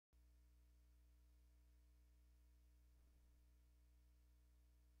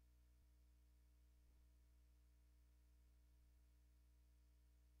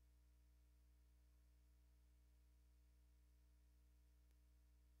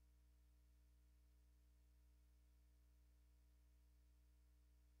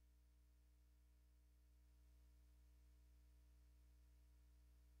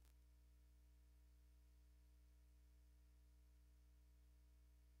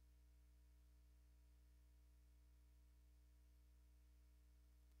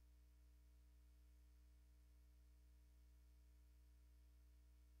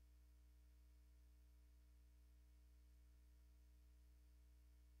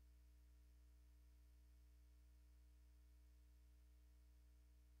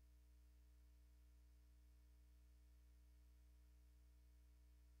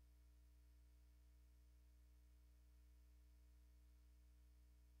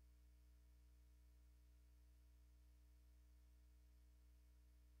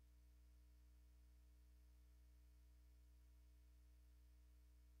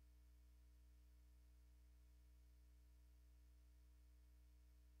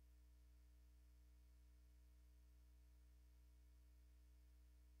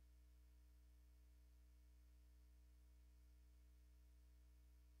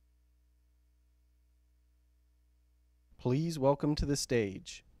Please welcome to the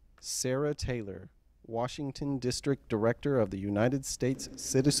stage Sarah Taylor, Washington District Director of the United States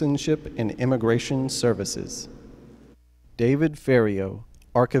Citizenship and Immigration Services. David Ferrio,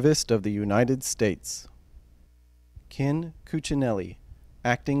 Archivist of the United States. Ken Cuccinelli,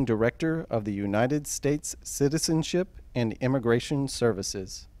 Acting Director of the United States Citizenship and Immigration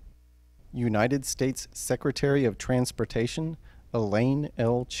Services. United States Secretary of Transportation, Elaine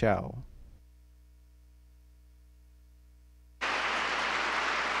L. Chao.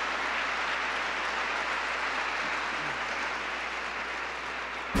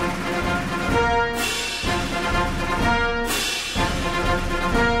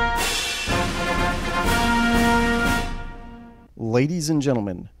 Ladies and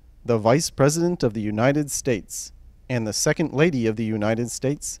gentlemen, the Vice President of the United States and the Second Lady of the United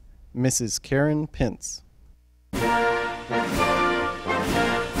States, Mrs. Karen Pence.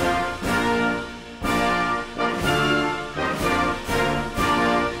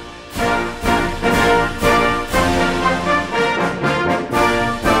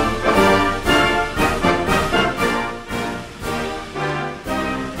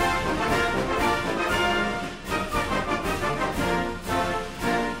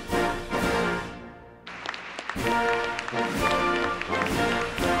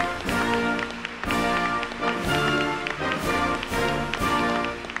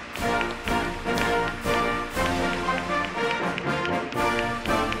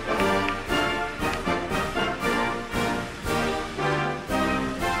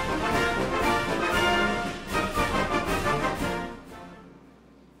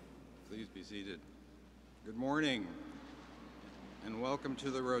 Good morning, and welcome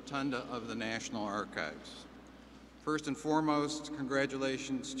to the Rotunda of the National Archives. First and foremost,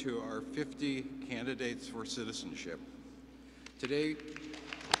 congratulations to our 50 candidates for citizenship. Today,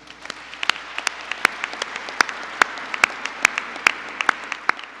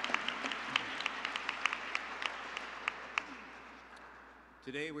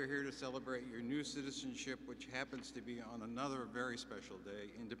 we're here to celebrate your new citizenship, which happens to be on another very special day,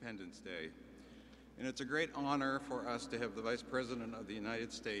 Independence Day. And it's a great honor for us to have the Vice President of the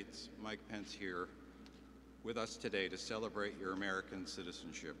United States, Mike Pence, here with us today to celebrate your American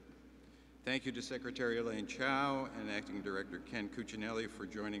citizenship. Thank you to Secretary Elaine Chao and Acting Director Ken Cuccinelli for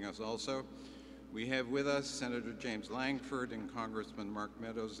joining us also. We have with us Senator James Langford and Congressman Mark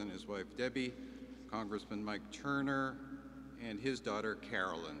Meadows and his wife Debbie, Congressman Mike Turner, and his daughter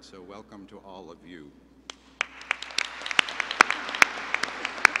Carolyn. So welcome to all of you.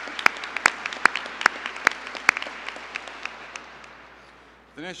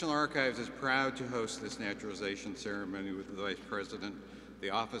 The National Archives is proud to host this naturalization ceremony with the Vice President, the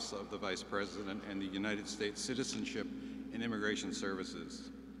Office of the Vice President, and the United States Citizenship and Immigration Services.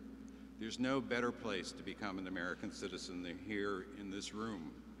 There's no better place to become an American citizen than here in this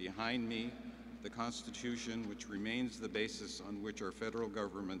room. Behind me, the Constitution, which remains the basis on which our federal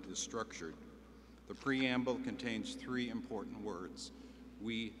government is structured. The preamble contains three important words: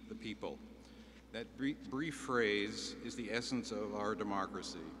 we the people. That brief phrase is the essence of our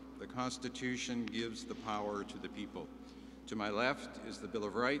democracy. The Constitution gives the power to the people. To my left is the Bill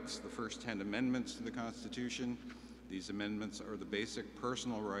of Rights, the first 10 amendments to the Constitution. These amendments are the basic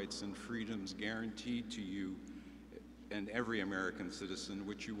personal rights and freedoms guaranteed to you and every American citizen,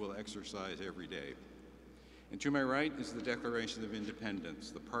 which you will exercise every day. And to my right is the Declaration of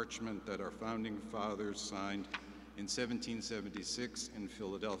Independence, the parchment that our founding fathers signed in 1776 in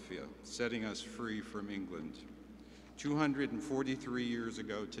Philadelphia, setting us free from England. 243 years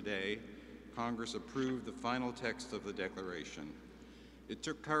ago today, Congress approved the final text of the Declaration. It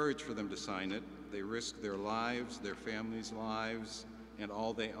took courage for them to sign it. They risked their lives, their families' lives, and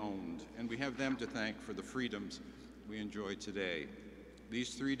all they owned. And we have them to thank for the freedoms we enjoy today.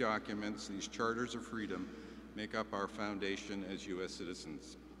 These three documents, these charters of freedom, make up our foundation as U.S.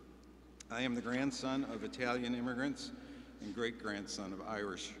 citizens. I am the grandson of Italian immigrants and great-grandson of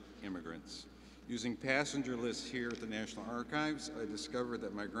Irish immigrants. Using passenger lists here at the National Archives, I discovered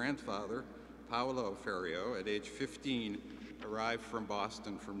that my grandfather, Paolo Ferrio, at age 15, arrived from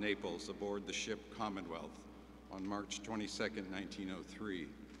Boston from Naples aboard the ship Commonwealth on March 22, 1903.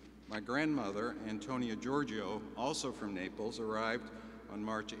 My grandmother, Antonia Giorgio, also from Naples, arrived on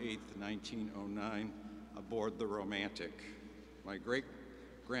March 8, 1909, aboard the Romantic. My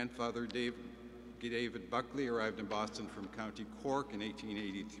great-grandfather, David Buckley, arrived in Boston from County Cork in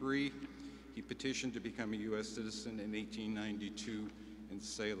 1883. He petitioned to become a U.S. citizen in 1892 in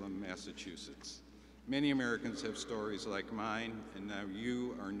Salem, Massachusetts. Many Americans have stories like mine, and now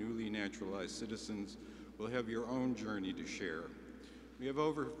you, our newly naturalized citizens, will have your own journey to share. We have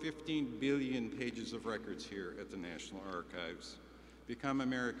over 15 billion pages of records here at the National Archives.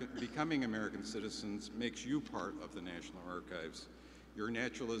 Becoming American citizens makes you part of the National Archives. Your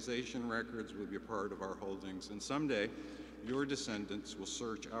naturalization records will be a part of our holdings, and someday your descendants will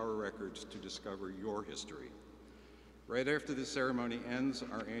search our records to discover your history. Right after the ceremony ends,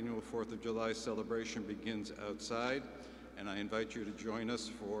 our annual 4th of July celebration begins outside, and I invite you to join us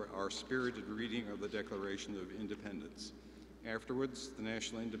for our spirited reading of the Declaration of Independence. Afterwards, the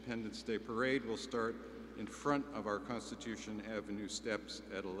National Independence Day Parade will start in front of our Constitution Avenue steps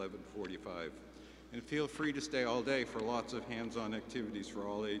at 11:45. And feel free to stay all day for lots of hands-on activities for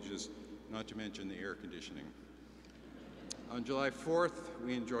all ages, not to mention the air conditioning. On July 4th,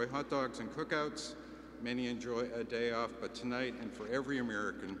 we enjoy hot dogs and cookouts. Many enjoy a day off, but tonight, and for every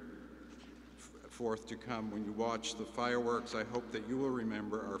American 4th to come, when you watch the fireworks, I hope that you will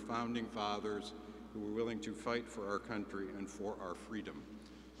remember our founding fathers who were willing to fight for our country and for our freedom.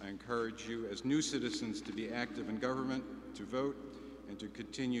 I encourage you as new citizens to be active in government, to vote, and to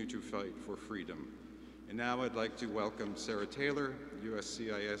continue to fight for freedom. And now I'd like to welcome Sarah Taylor,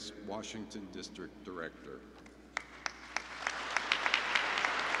 USCIS Washington District Director.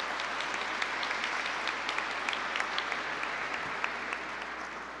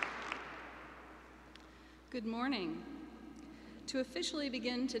 Good morning. To officially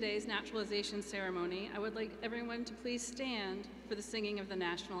begin today's naturalization ceremony, I would like everyone to please stand for the singing of the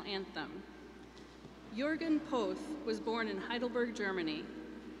national anthem. Jürgen Poth was born in Heidelberg, Germany.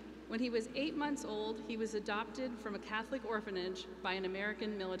 When he was 8 months old, he was adopted from a Catholic orphanage by an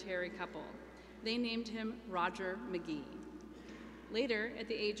American military couple. They named him Roger McGee. Later, at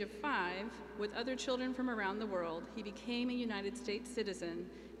the age of 5, with other children from around the world, he became a United States citizen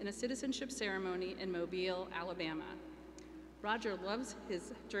in a citizenship ceremony in Mobile, Alabama. Roger loves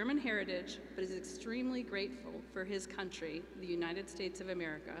his German heritage, but is extremely grateful for his country, the United States of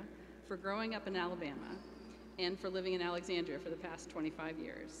America, for growing up in Alabama, and for living in Alexandria for the past 25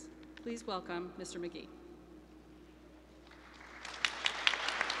 years. Please welcome Mr. McGee.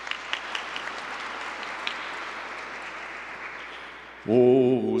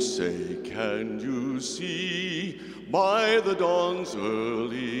 Oh, say, can you see by the dawn's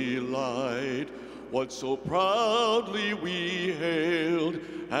early light what so proudly we hailed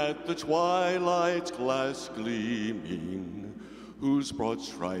at the twilight's glass gleaming, whose broad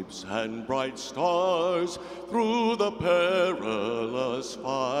stripes and bright stars through the perilous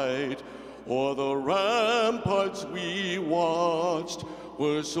fight o'er the ramparts we watched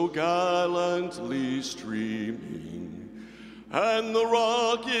were so gallantly streaming? And the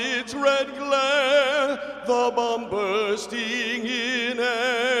rocket's red glare, the bomb bursting in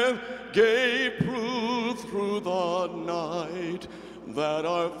air, gave proof through the night that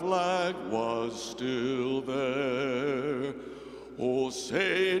our flag was still there. Oh,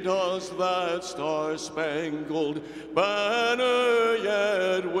 say, does that star-spangled banner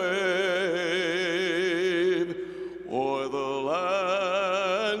yet wave o'er the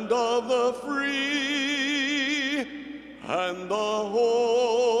land of the free and the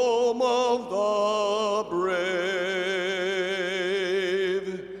home of the brave?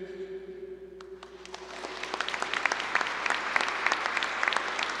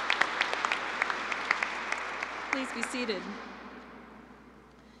 Please be seated.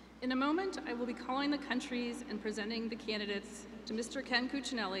 In a moment, I will be calling the countries and presenting the candidates to Mr. Ken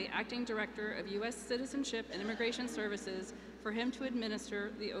Cuccinelli, Acting Director of U.S. Citizenship and Immigration Services, for him to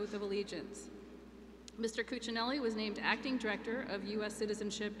administer the oath of allegiance. Mr. Cuccinelli was named Acting Director of U.S.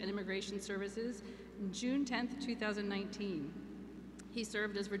 Citizenship and Immigration Services on June 10, 2019. He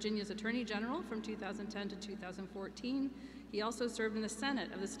served as Virginia's Attorney General from 2010 to 2014. He also served in the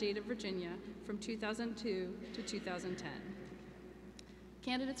Senate of the state of Virginia from 2002 to 2010.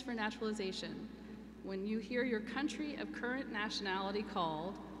 Candidates for naturalization, when you hear your country of current nationality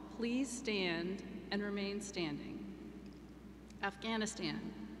called, please stand and remain standing. Afghanistan,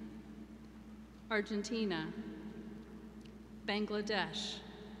 Argentina, Bangladesh,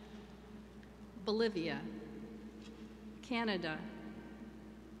 Bolivia, Canada,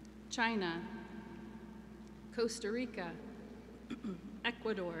 China, Costa Rica,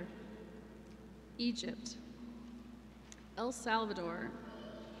 Ecuador, Egypt, El Salvador,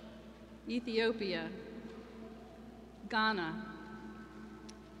 Ethiopia, Ghana,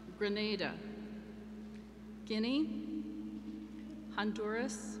 Grenada, Guinea,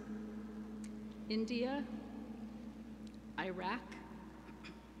 Honduras, India, Iraq,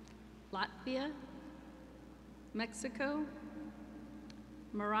 Latvia, Mexico,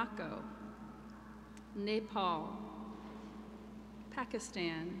 Morocco, Nepal,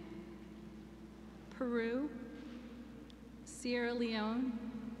 Pakistan, Peru, Sierra Leone,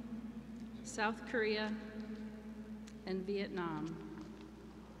 South Korea, and Vietnam.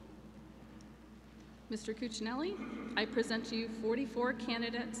 Mr. Cuccinelli, I present to you 44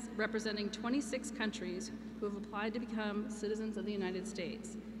 candidates representing 26 countries who have applied to become citizens of the United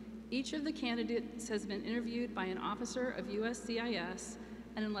States. Each of the candidates has been interviewed by an officer of USCIS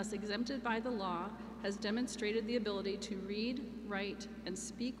and, unless exempted by the law, has demonstrated the ability to read, write, and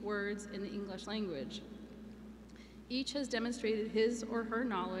speak words in the English language. Each has demonstrated his or her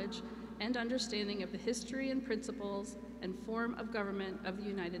knowledge and understanding of the history and principles and form of government of the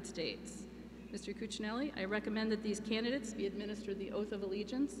United States. Mr. Cuccinelli, I recommend that these candidates be administered the oath of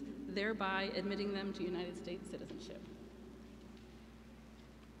allegiance, thereby admitting them to United States citizenship.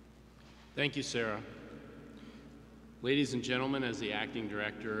 Thank you, Sarah. Ladies and gentlemen, as the Acting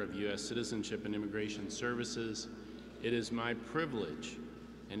Director of U.S. Citizenship and Immigration Services, it is my privilege,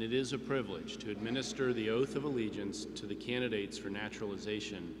 and it is a privilege, to administer the oath of allegiance to the candidates for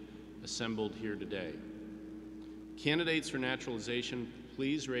naturalization assembled here today. Candidates for naturalization,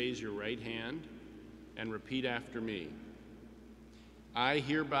 please raise your right hand and repeat after me. I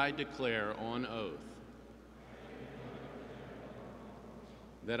hereby declare on oath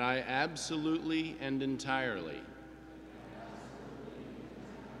that I absolutely and entirely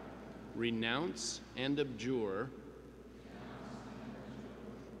renounce and abjure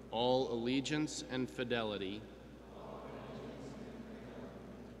all allegiance and fidelity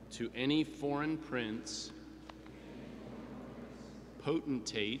to any foreign prince,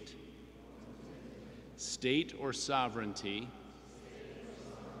 potentate, state or sovereignty,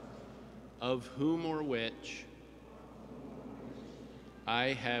 of whom or which I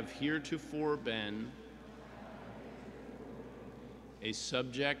have heretofore been a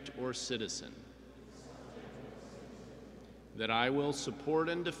subject or citizen, that I will support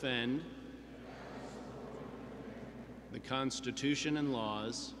and defend the Constitution and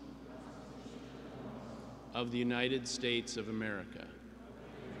laws of the United States of America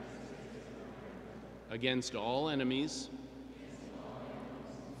against all enemies,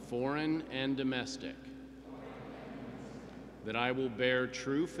 foreign and domestic, that I will bear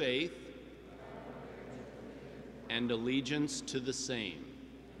true faith and allegiance to the same,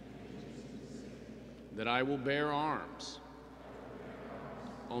 that I will bear arms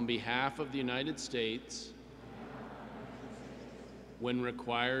on behalf of the United States when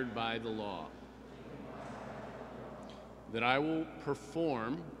required by the law, that I will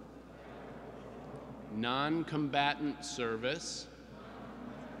perform non-combatant service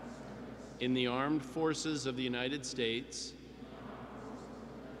in the armed forces of the United States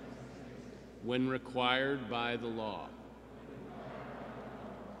when required by the law,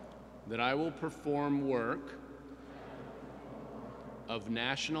 that I will perform work of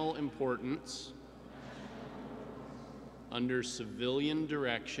national importance under civilian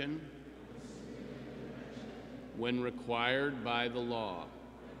direction when required by the law,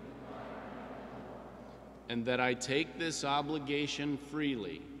 and that I take this obligation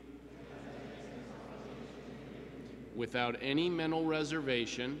freely without any mental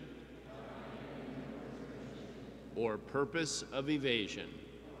reservation or purpose of evasion.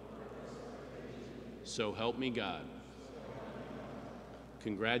 So help me God.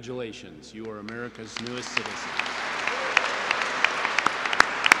 Congratulations, you are America's newest citizen.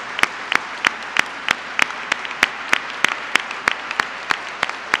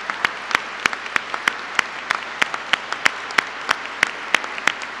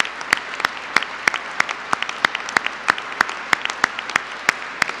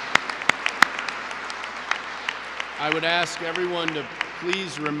 I would ask everyone to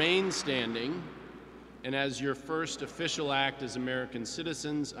please remain standing, and as your first official act as American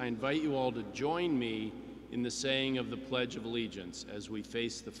citizens, I invite you all to join me in the saying of the Pledge of Allegiance as we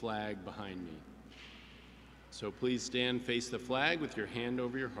face the flag behind me. So please stand, face the flag with your hand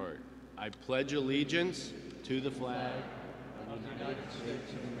over your heart. I pledge allegiance to the flag of the United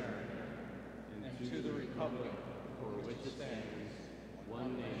States of America and to the republic for which it stands,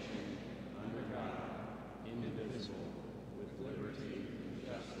 one nation, under God, indivisible, with liberty and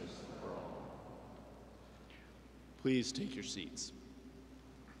justice for all. Please take your seats.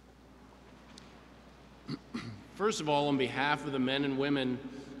 First of all, on behalf of the men and women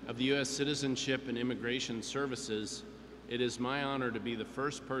of the U.S. Citizenship and Immigration Services, it is my honor to be the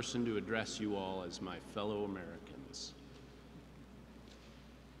first person to address you all as my fellow Americans.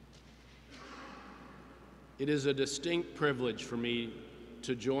 It is a distinct privilege for me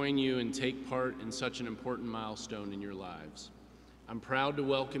to join you and take part in such an important milestone in your lives. I'm proud to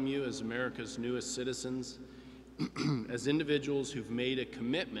welcome you as America's newest citizens, as individuals who've made a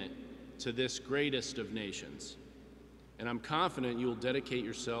commitment to this greatest of nations. and I'm confident you will dedicate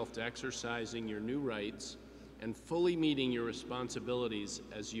yourself to exercising your new rights and fully meeting your responsibilities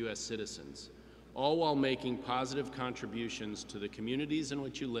as U.S. citizens, all while making positive contributions to the communities in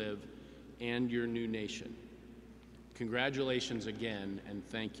which you live and your new nation. Congratulations again, and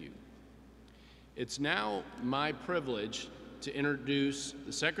thank you. It's now my privilege to introduce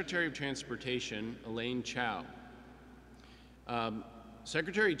the Secretary of Transportation, Elaine Chao.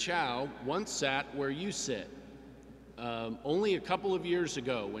 Secretary Chao once sat where you sit, only a couple of years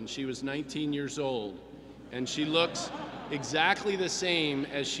ago when she was 19 years old, and she looks exactly the same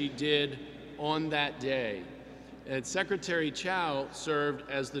as she did on that day. And Secretary Chao served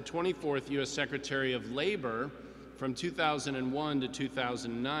as the 24th U.S. Secretary of Labor from 2001 to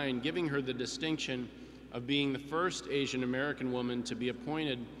 2009, giving her the distinction of being the first Asian American woman to be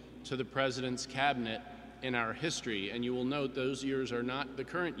appointed to the President's cabinet in our history. And you will note those years are not the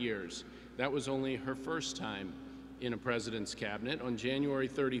current years. That was only her first time in a President's cabinet. On January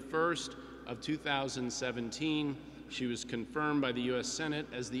 31st of 2017, she was confirmed by the U.S. Senate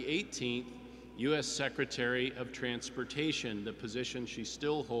as the 18th U.S. Secretary of Transportation, the position she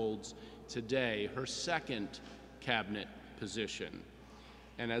still holds today, her second cabinet position.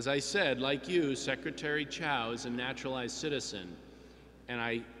 And as I said, like you, Secretary Chao is a naturalized citizen, and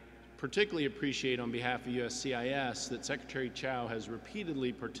I particularly appreciate on behalf of USCIS that Secretary Chao has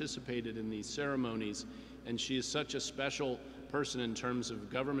repeatedly participated in these ceremonies, and she is such a special person in terms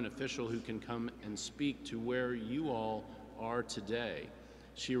of government official who can come and speak to where you all are today.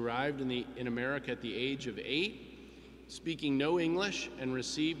 She arrived in America at the age of 8, speaking no English, and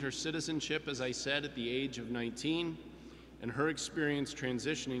received her citizenship, as I said, at the age of 19. And her experience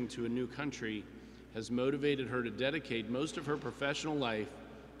transitioning to a new country has motivated her to dedicate most of her professional life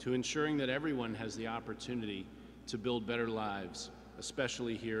to ensuring that everyone has the opportunity to build better lives,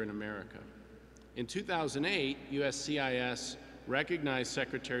 especially here in America. In 2008, USCIS recognized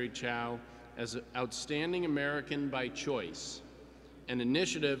Secretary Chao as an Outstanding American by Choice, an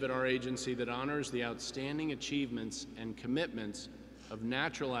initiative at our agency that honors the outstanding achievements and commitments of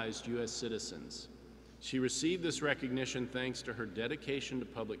naturalized U.S. citizens. She received this recognition thanks to her dedication to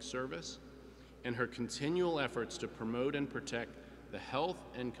public service and her continual efforts to promote and protect the health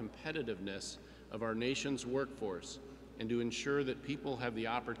and competitiveness of our nation's workforce and to ensure that people have the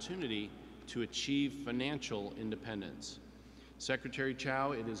opportunity to achieve financial independence. Secretary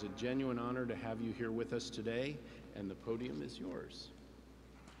Chao, it is a genuine honor to have you here with us today, and the podium is yours.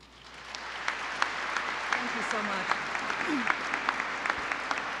 Thank you so much.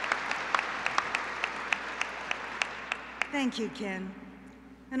 Thank you, Ken.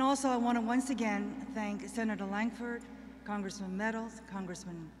 And also I want to once again thank Senator Langford, Congressman Meadows,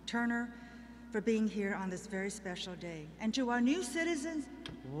 Congressman Turner, for being here on this very special day. And to our new citizens,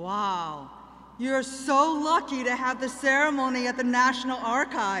 wow, you're so lucky to have the ceremony at the National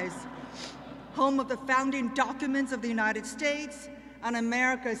Archives, home of the founding documents of the United States on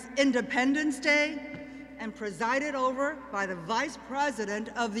America's Independence Day, and presided over by the Vice President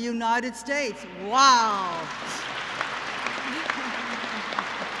of the United States. Wow.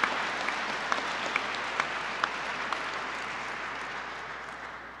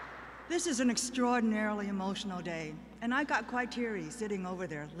 This is an extraordinarily emotional day, and I got quite teary sitting over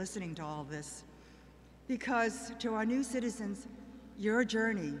there listening to all this. Because to our new citizens, your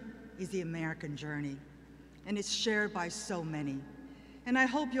journey is the American journey, and it's shared by so many. And I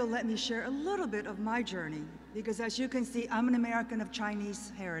hope you'll let me share a little bit of my journey, because as you can see, I'm an American of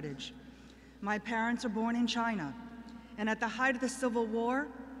Chinese heritage. My parents are born in China, and at the height of the Civil War,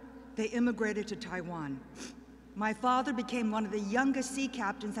 they immigrated to Taiwan. My father became one of the youngest sea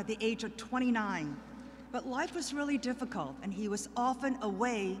captains at the age of 29, but life was really difficult, and he was often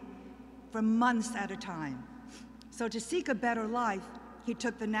away for months at a time. So to seek a better life, he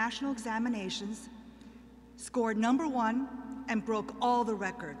took the national examinations, scored #1, and broke all the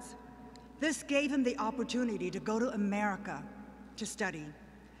records. This gave him the opportunity to go to America to study.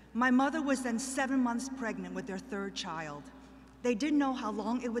 My mother was then 7 months pregnant with their 3rd child. They didn't know how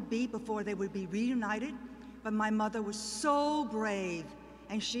long it would be before they would be reunited, but my mother was so brave,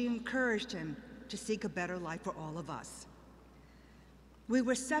 and she encouraged him to seek a better life for all of us. We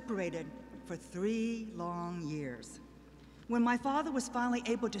were separated for 3 long years. When my father was finally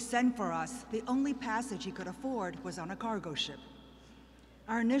able to send for us, the only passage he could afford was on a cargo ship.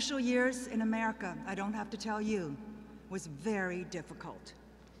 Our initial years in America, I don't have to tell you, was very difficult.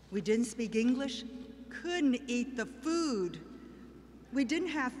 We didn't speak English, couldn't eat the food. We didn't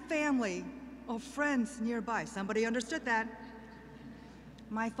have family or friends nearby. Somebody understood that.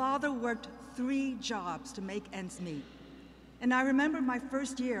 My father worked 3 jobs to make ends meet. And I remember my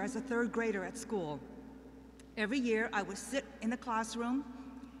first year as a 3rd grader at school. Every year, I would sit in the classroom.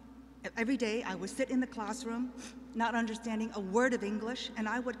 Every day, I would sit in the classroom, not understanding a word of English, and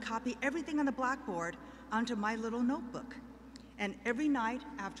I would copy everything on the blackboard onto my little notebook. And every night,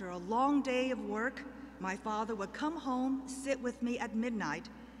 after a long day of work, my father would come home, sit with me at midnight,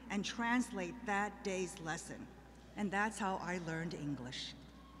 and translate that day's lesson. And that's how I learned English.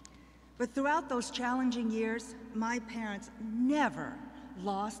 But throughout those challenging years, my parents never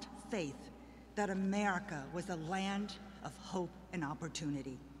lost faith that America was a land of hope and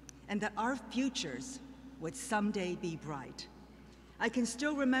opportunity, and that our futures would someday be bright. I can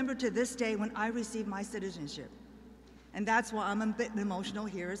still remember to this day when I received my citizenship, and that's why I'm a bit emotional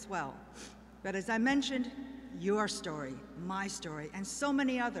here as well. But as I mentioned, your story, my story, and so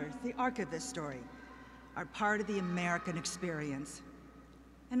many others, the archivist's story, are part of the American experience.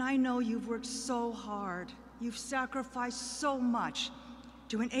 And I know you've worked so hard, you've sacrificed so much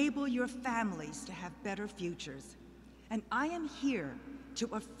to enable your families to have better futures. And I am here to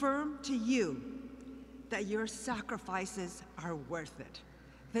affirm to you that your sacrifices are worth it.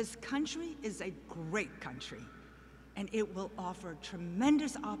 This country is a great country, and it will offer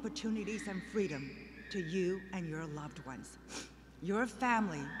tremendous opportunities and freedom to you and your loved ones. Your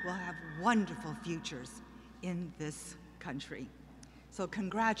family will have wonderful futures in this country. So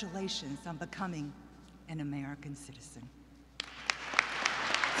congratulations on becoming an American citizen.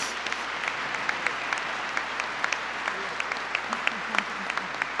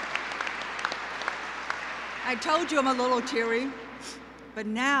 I told you I'm a little teary, but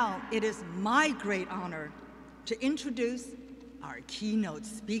now it is my great honor to introduce our keynote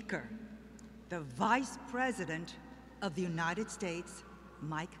speaker, the Vice President of the United States,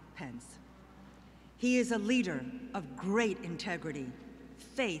 Mike Pence. He is a leader of great integrity,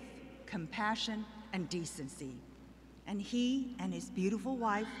 faith, compassion, and decency. And he and his beautiful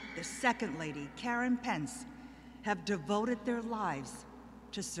wife, the Second Lady, Karen Pence, have devoted their lives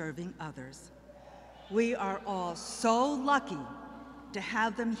to serving others. We are all so lucky to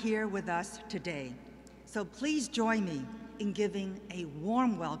have them here with us today. So please join me in giving a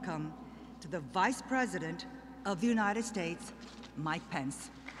warm welcome to the Vice President of the United States, Mike Pence.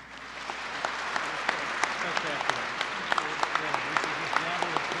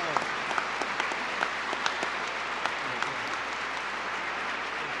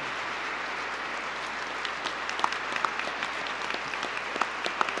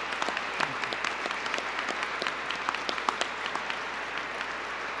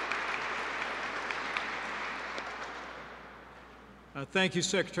 Thank you,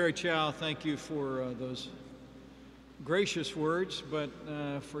 Secretary Chao. Thank you for those gracious words, but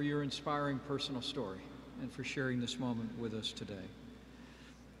for your inspiring personal story and for sharing this moment with us today.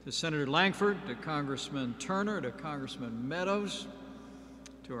 To Senator Langford, to Congressman Turner, to Congressman Meadows,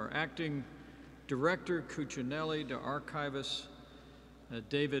 to our acting director, Cuccinelli, to archivist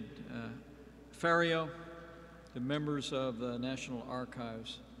David Ferriero, to members of the National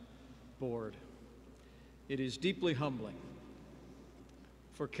Archives Board. It is deeply humbling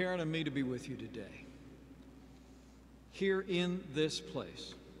for Karen and me to be with you today, here in this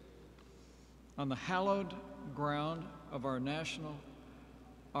place, on the hallowed ground of our National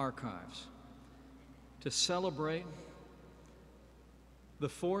Archives, to celebrate the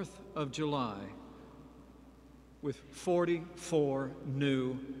 4th of July with 44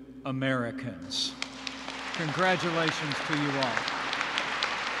 new Americans. Congratulations to you all.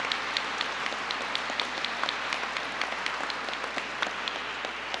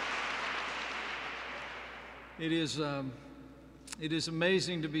 It is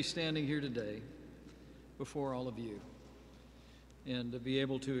amazing to be standing here today before all of you and to be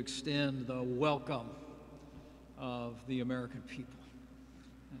able to extend the welcome of the American people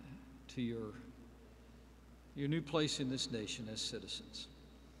to your new place in this nation as citizens.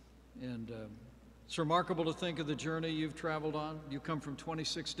 And it's remarkable to think of the journey you've traveled on. You come from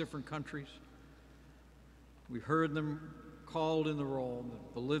 26 different countries. We heard them called in the roll,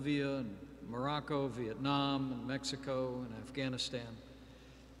 Bolivia and Morocco, Vietnam, and Mexico, and Afghanistan.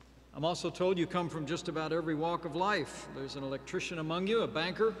 I'm also told you come from just about every walk of life. There's an electrician among you, a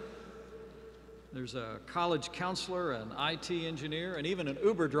banker. There's a college counselor, an IT engineer, and even an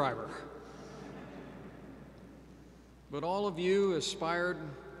Uber driver. But all of you aspired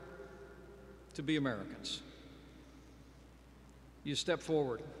to be Americans. You stepped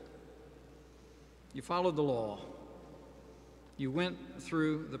forward. You followed the law. You went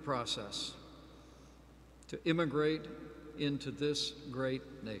through the process to immigrate into this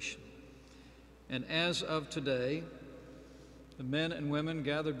great nation. And as of today, the men and women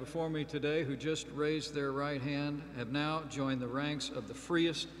gathered before me today who just raised their right hand have now joined the ranks of the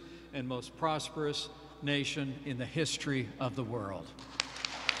freest and most prosperous nation in the history of the world.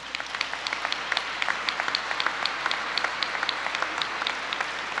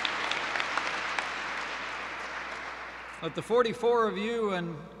 But the 44 of you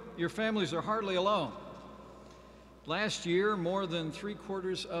and your families are hardly alone. Last year, more than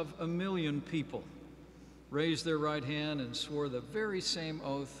 750,000 people raised their right hand and swore the very same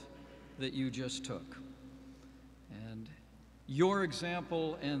oath that you just took. And your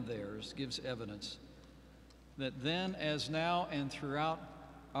example and theirs gives evidence that then, as now, and throughout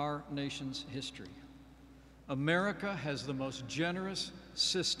our nation's history, America has the most generous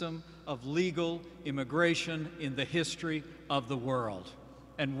system of legal immigration in the history of the world,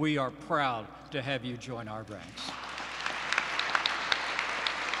 and we are proud to have you join our ranks.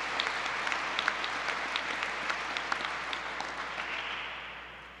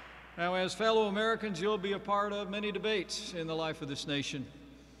 Now, as fellow Americans, you'll be a part of many debates in the life of this nation,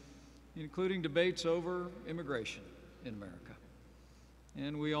 including debates over immigration in America.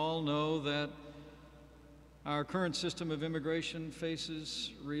 And we all know that our current system of immigration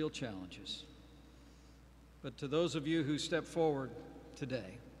faces real challenges. But to those of you who stepped forward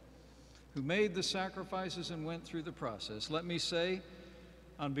today, who made the sacrifices and went through the process, let me say,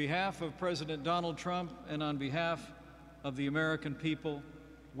 on behalf of President Donald Trump and on behalf of the American people,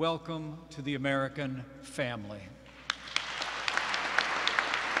 welcome to the American family.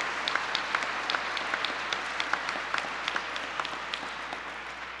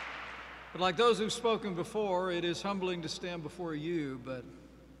 But like those who've spoken before, it is humbling to stand before you, but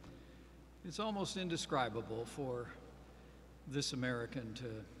it's almost indescribable for this American to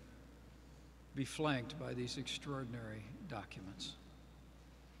be flanked by these extraordinary documents.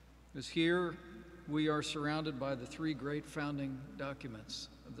 Because here we are surrounded by the three great founding documents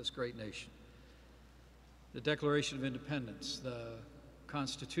of this great nation: the Declaration of Independence, the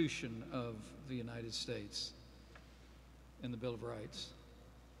Constitution of the United States, and the Bill of Rights.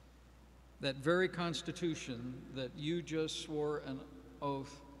 That very Constitution that you just swore an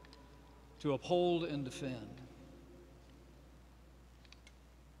oath to uphold and defend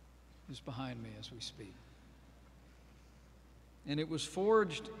is behind me as we speak. And it was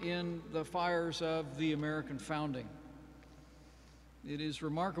forged in the fires of the American founding. It is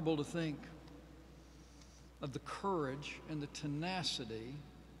remarkable to think of the courage and the tenacity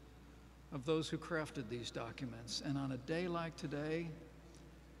of those who crafted these documents. And on a day like today,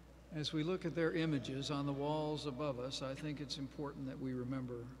 as we look at their images on the walls above us, I think it's important that we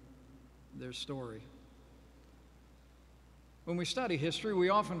remember their story. When we study history, we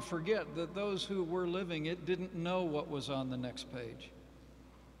often forget that those who were living it didn't know what was on the next page.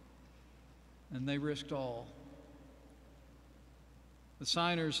 And they risked all. The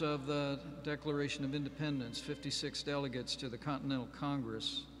signers of the Declaration of Independence, 56 delegates to the Continental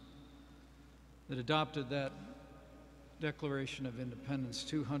Congress that adopted that Declaration of Independence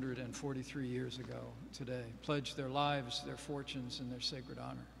 243 years ago today, pledged their lives, their fortunes, and their sacred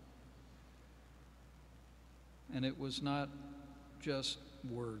honor. And it was not just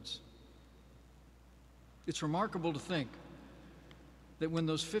words. It's remarkable to think that when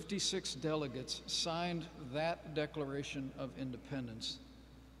those 56 delegates signed that Declaration of Independence,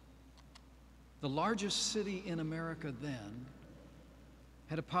 the largest city in America then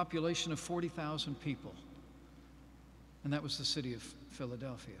had a population of 40,000 people, and that was the city of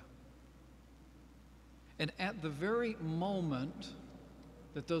Philadelphia. And at the very moment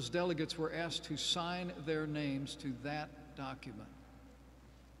that those delegates were asked to sign their names to that document,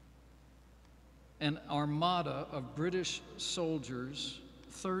 an armada of British soldiers,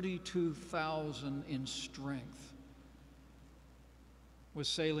 32,000 in strength, was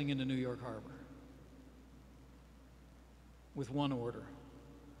sailing into New York Harbor with one order,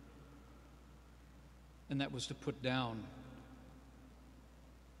 and that was to put down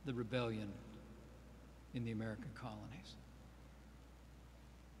the rebellion in the American colonies.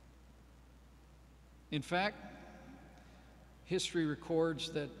 In fact, history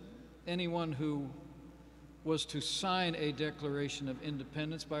records that anyone who was to sign a Declaration of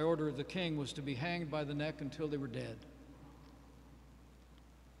Independence by order of the king was to be hanged by the neck until they were dead.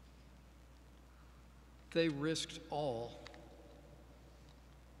 They risked all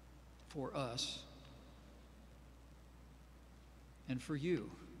for us and for you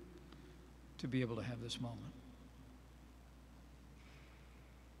to be able to have this moment.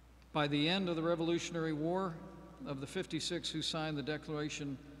 By the end of the Revolutionary War, of the 56 who signed the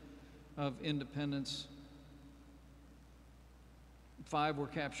Declaration of Independence, 5 were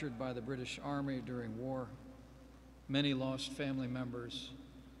captured by the British Army during war. Many lost family members,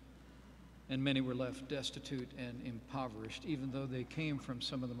 and many were left destitute and impoverished, even though they came from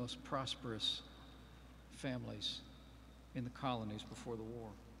some of the most prosperous families in the colonies before the war.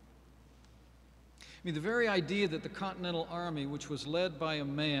 I mean, the very idea that the Continental Army, which was led by a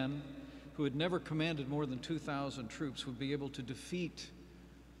man who had never commanded more than 2,000 troops, would be able to defeat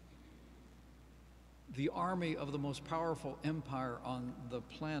the army of the most powerful empire on the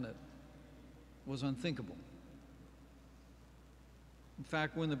planet was unthinkable. In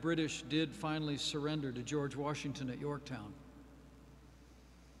fact, when the British did finally surrender to George Washington at Yorktown,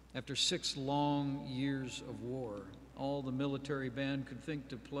 after 6 long years of war, all the military band could think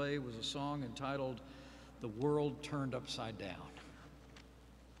to play was a song entitled "The World Turned Upside Down."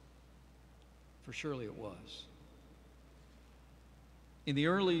 For surely it was. In the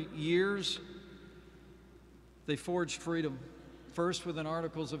early years, they forged freedom, first with an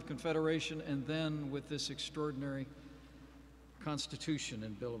Articles of Confederation and then with this extraordinary Constitution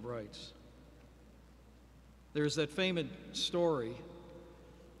and Bill of Rights. There's that famous story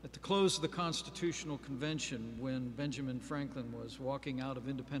at the close of the Constitutional Convention when Benjamin Franklin was walking out of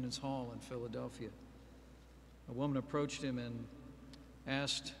Independence Hall in Philadelphia. A woman approached him and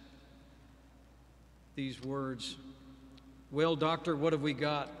asked these words, "Well, doctor, what have we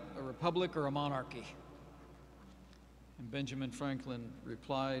got, a republic or a monarchy?" And Benjamin Franklin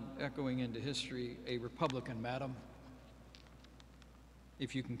replied, echoing into history, "A republican, madam,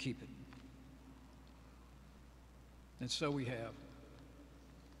 if you can keep it." And so we have.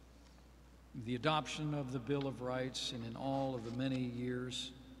 The adoption of the Bill of Rights, and in all of the many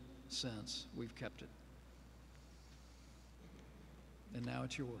years since, we've kept it. And now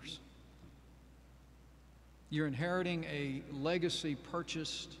it's yours. You're inheriting a legacy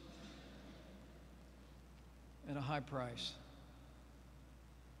purchased at a high price.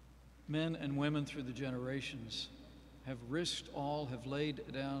 Men and women through the generations have risked all, have laid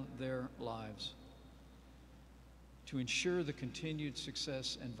down their lives to ensure the continued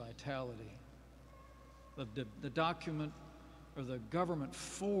success and vitality of the document or the government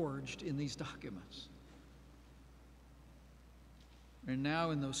forged in these documents. And now,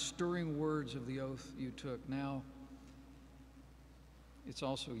 in those stirring words of the oath you took, now it's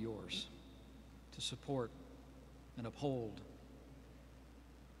also yours to support and uphold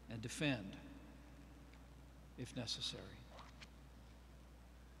and defend if necessary.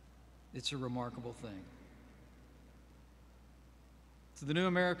 It's a remarkable thing. To the new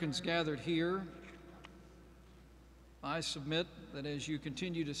Americans gathered here, I submit that as you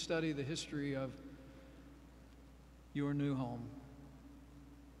continue to study the history of your new home,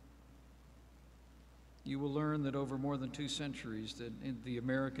 you will learn that over more than 2 centuries, that in the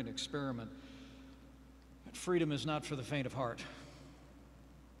American experiment, freedom is not for the faint of heart.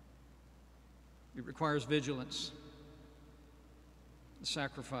 It requires vigilance,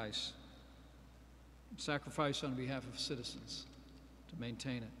 sacrifice on behalf of citizens to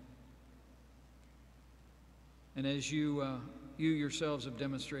maintain it. And as you yourselves have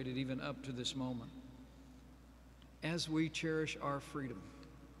demonstrated even up to this moment, as we cherish our freedom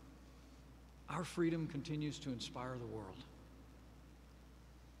continues to inspire the world.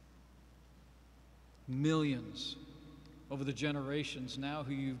 Millions over the generations now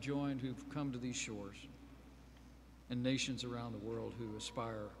who you've joined, who've come to these shores, and nations around the world who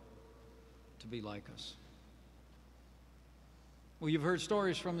aspire to be like us. Well, you've heard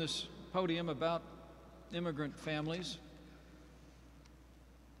stories from this podium about immigrant families,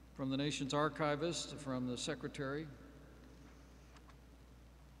 from the nation's archivist, from the secretary.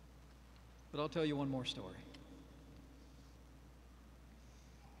 But I'll tell you one more story.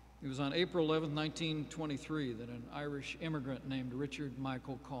 It was on April 11, 1923, that an Irish immigrant named Richard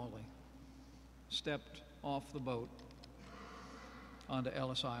Michael Cawley stepped off the boat onto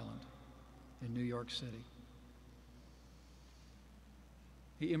Ellis Island in New York City.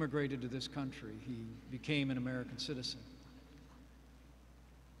 He immigrated to this country. He became an American citizen.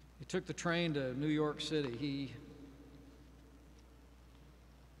 He took the train to New York City.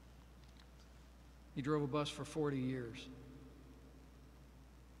 He drove a bus for 40 years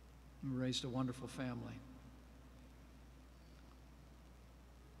and raised a wonderful family.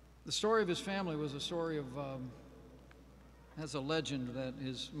 The story of his family was a story of, has a legend that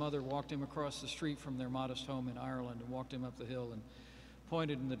his mother walked him across the street from their modest home in Ireland and walked him up the hill and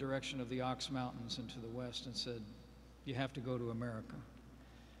pointed in the direction of the Ox Mountains and to the west and said, "You have to go to America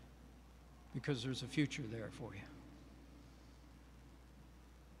because there's a future there for you."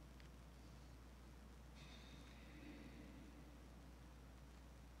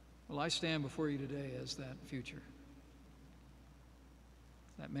 Well, I stand before you today as that future.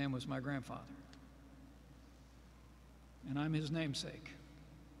 That man was my grandfather, and I'm his namesake.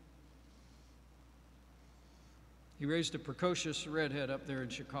 He raised a precocious redhead up there in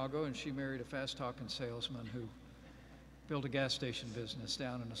Chicago, and she married a fast-talking salesman who built a gas station business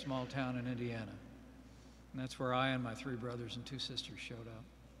down in a small town in Indiana. And that's where I and my 3 brothers and 2 sisters showed up.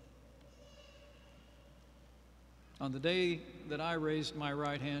 On the day that I raised my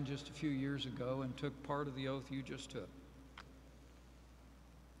right hand just a few years ago and took part of the oath you just took,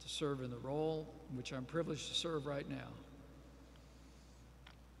 to serve in the role which I'm privileged to serve right now,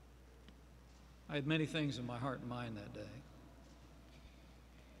 I had many things in my heart and mind that day.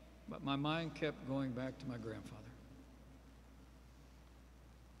 But my mind kept going back to my grandfather,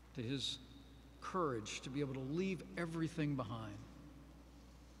 to his courage to be able to leave everything behind,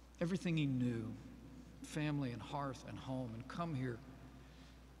 everything he knew, family and hearth and home, and come here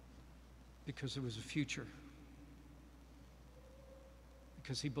because there was a future,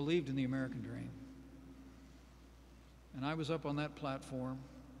 because he believed in the American dream. And I was up on that platform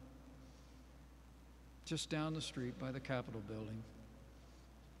just down the street by the Capitol building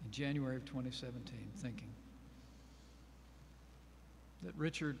in January of 2017, thinking that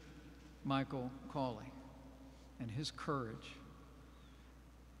Richard Michael Cawley and his courage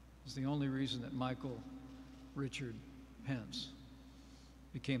is the only reason that Michael Richard Pence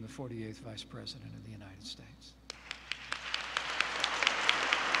became the 48th Vice President of the United States.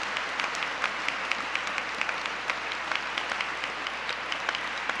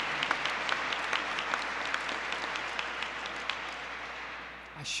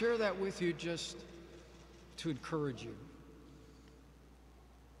 I share that with you just to encourage you,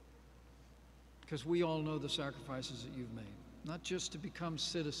 because we all know the sacrifices that you've made, not just to become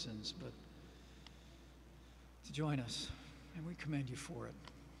citizens, but to join us, and we commend you for it.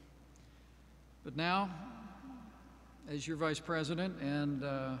 But now, as your Vice President and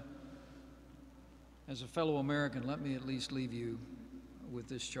as a fellow American, let me at least leave you with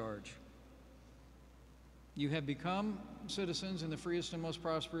this charge. You have become citizens in the freest and most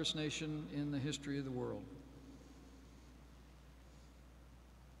prosperous nation in the history of the world.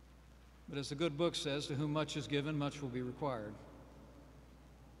 But as the good book says, to whom much is given, much will be required.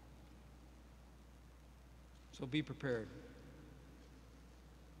 So be prepared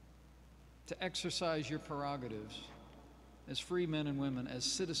to exercise your prerogatives as free men and women, as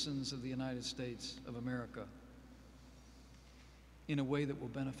citizens of the United States of America, in a way that will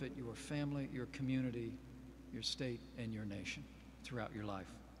benefit your family, your community, your state, and your nation throughout your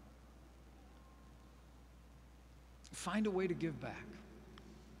life. Find a way to give back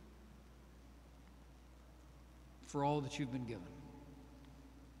for all that you've been given.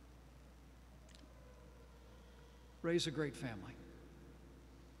 Raise a great family.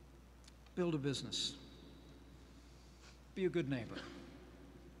 Build a business. Be a good neighbor.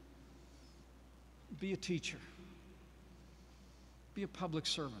 Be a teacher. Be a public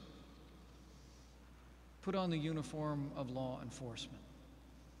servant. Put on the uniform of law enforcement.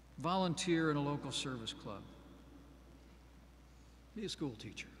 Volunteer in a local service club. Be a school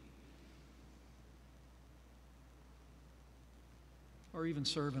teacher. Or even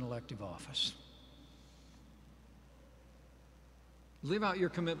serve in elective office. Live out your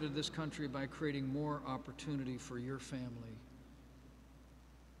commitment to this country by creating more opportunity for your family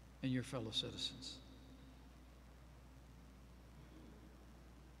and your fellow citizens.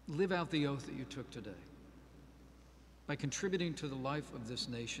 Live out the oath that you took today by contributing to the life of this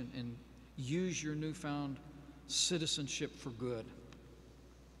nation, and use your newfound citizenship for good,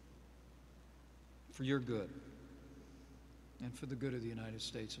 for your good, and for the good of the United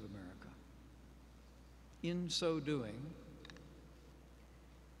States of America. In so doing,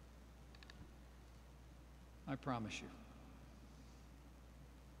 I promise you,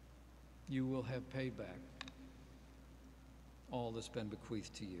 you will have paid back all that's been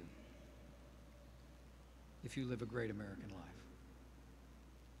bequeathed to you if you live a great American life.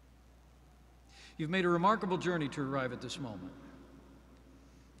 You've made a remarkable journey to arrive at this moment,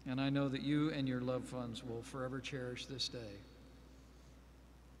 and I know that you and your loved ones will forever cherish this day.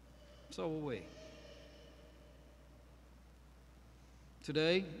 So will we.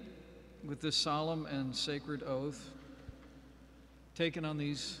 Today, with this solemn and sacred oath taken on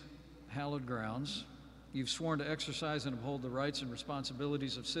these hallowed grounds, you've sworn to exercise and uphold the rights and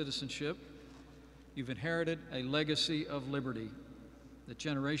responsibilities of citizenship. You've inherited a legacy of liberty that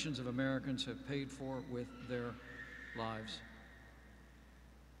generations of Americans have paid for with their lives.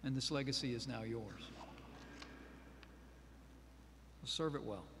 And this legacy is now yours. So serve it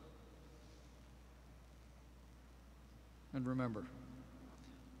well. And remember,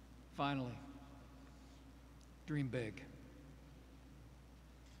 finally, dream big.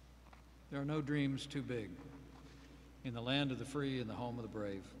 There are no dreams too big in the land of the free and the home of the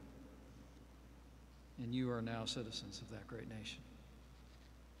brave. and you are now citizens of that great nation.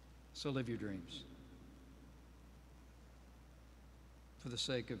 So live your dreams for the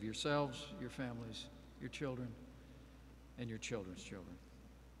sake of yourselves, your families, your children, and your children's children.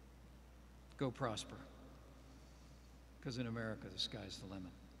 Go prosper, because in America, the sky's the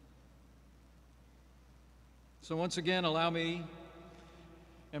limit. So once again, allow me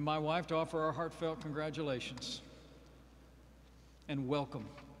and my wife to offer our heartfelt congratulations and welcome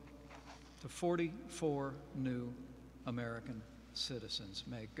to 44 new American citizens.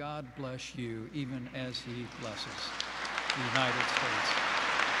 May God bless you even as He blesses the United States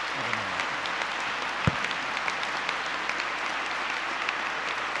of America.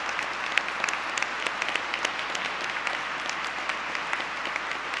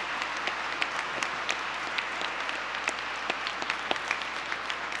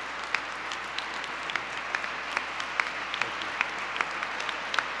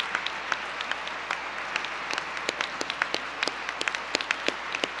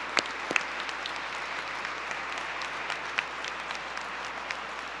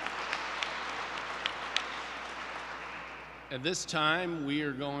 At this time, we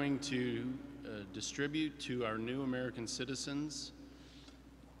are going to distribute to our new American citizens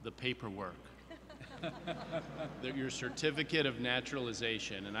the paperwork, your certificate of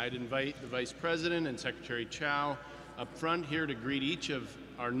naturalization. And I'd invite the Vice President and Secretary Chao up front here to greet each of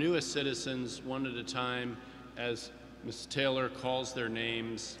our newest citizens one at a time as Ms. Taylor calls their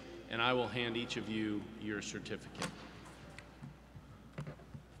names, and I will hand each of you your certificate.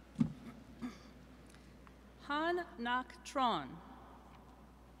 Han Nak Tron.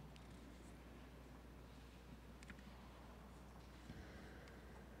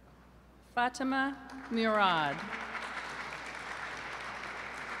 Fatima Murad.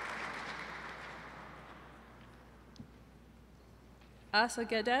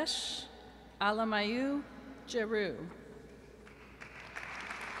 Asagadesh Alamayu Jeru.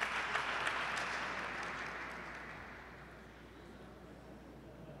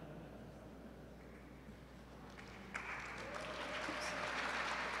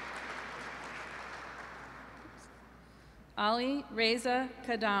 Ali Reza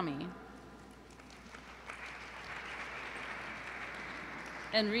Kadami.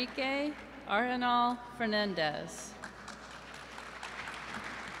 Enrique Arenal Fernandez.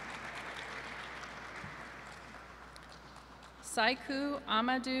 Saiku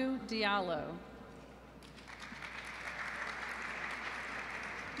Amadou Diallo.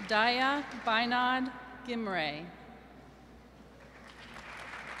 Daya Bainad Gimre.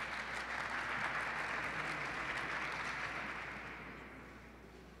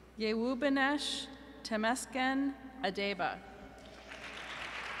 Yewubanesh Temesgen Adeba.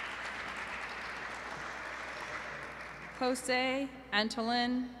 Jose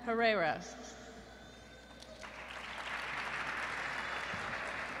Antolin Pereira.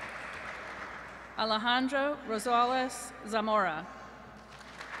 Alejandro Rosales Zamora.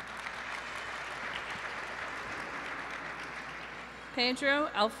 Pedro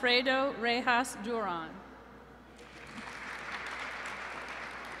Alfredo Rejas Duran.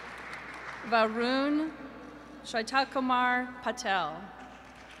 Varun Shaitakumar Patel.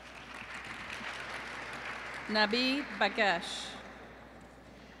 Nabi Bagesh.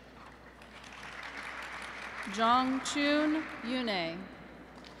 Jongchun Yune.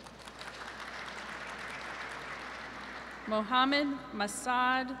 Mohammed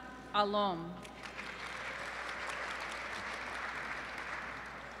Masad Alom.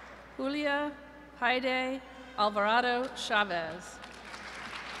 Julia Haide Alvarado Chavez.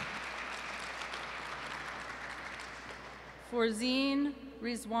 Forzine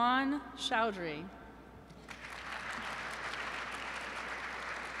Rizwan Chowdhury.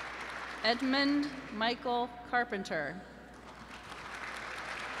 Edmund Michael Carpenter.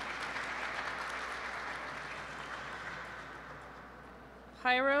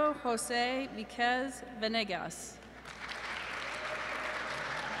 Jairo Jose Viquez Venegas.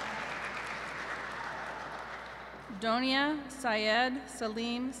 Donia Syed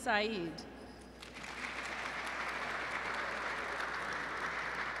Salim Saeed.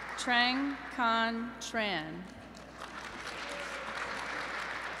 Trang Khan Tran.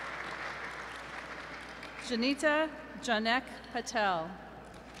 Janita Janek Patel.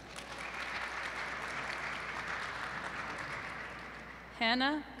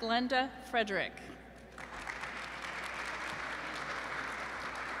 Hannah Glenda Frederick.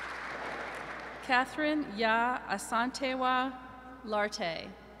 Catherine Ya Asantewa Larte.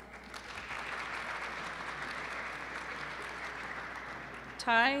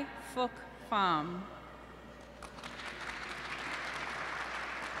 Tai Phuc Pham.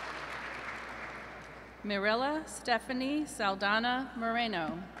 Mirella Stephanie Saldana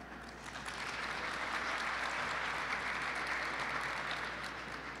Moreno.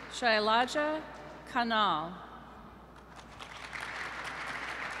 Shailaja Kanal.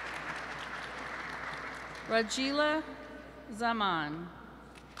 Rajila Zaman.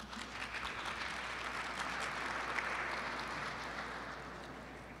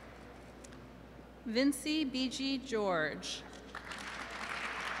 Vincy B.G. George.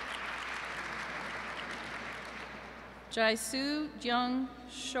 Jaisu Jung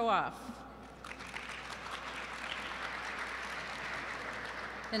Shoaf.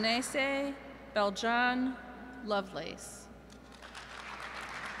 Inese Beljan Lovelace.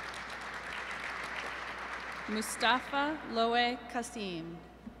 Mustafa Loe Kasim.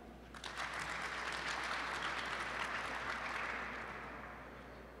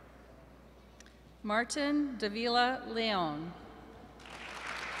 Martin Davila Leon.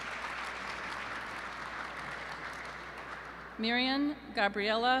 Miriam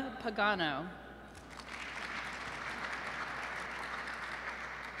Gabriela Pagano.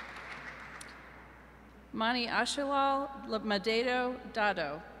 Mani Ashilal Madedo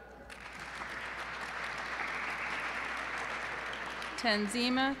Dado.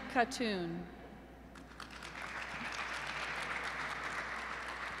 Tanzima Khatun.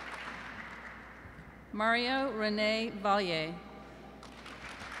 Mario Rene Valle.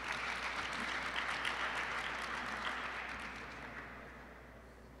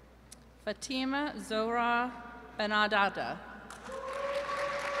 Fatima Zohra Benadada.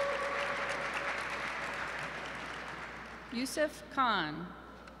 Yusuf Khan.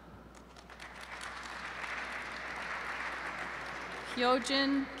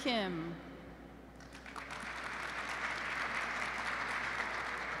 Hyojin Kim.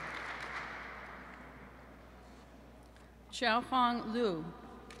 Xiaohuang Liu.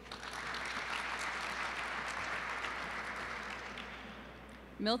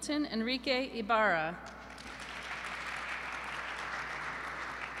 Milton Enrique Ibarra.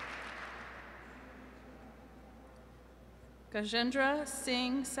 Gajendra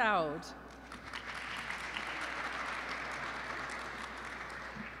Singh Saud.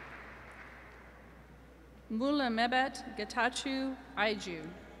 Mula Mebet Getachew Aiju.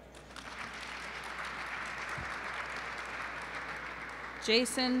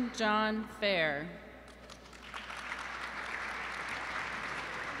 Jason John Fair.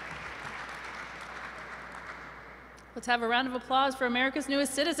 Let's have a round of applause for America's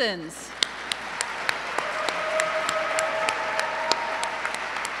newest citizens.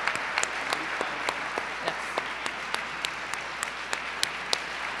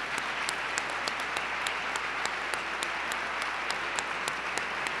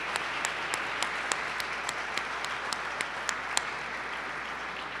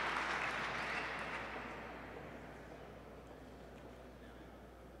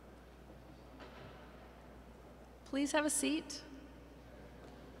 Please have a seat.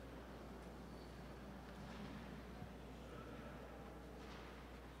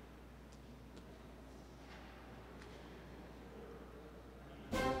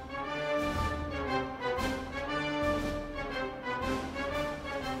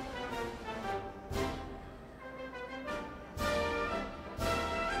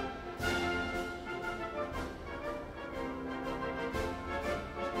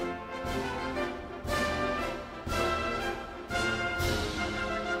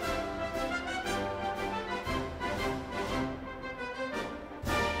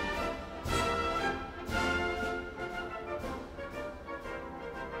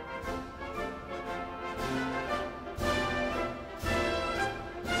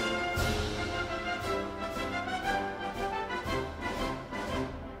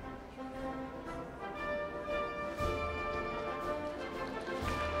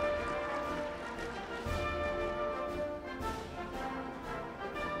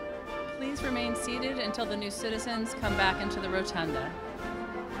 Please remain seated until the new citizens come back into the rotunda.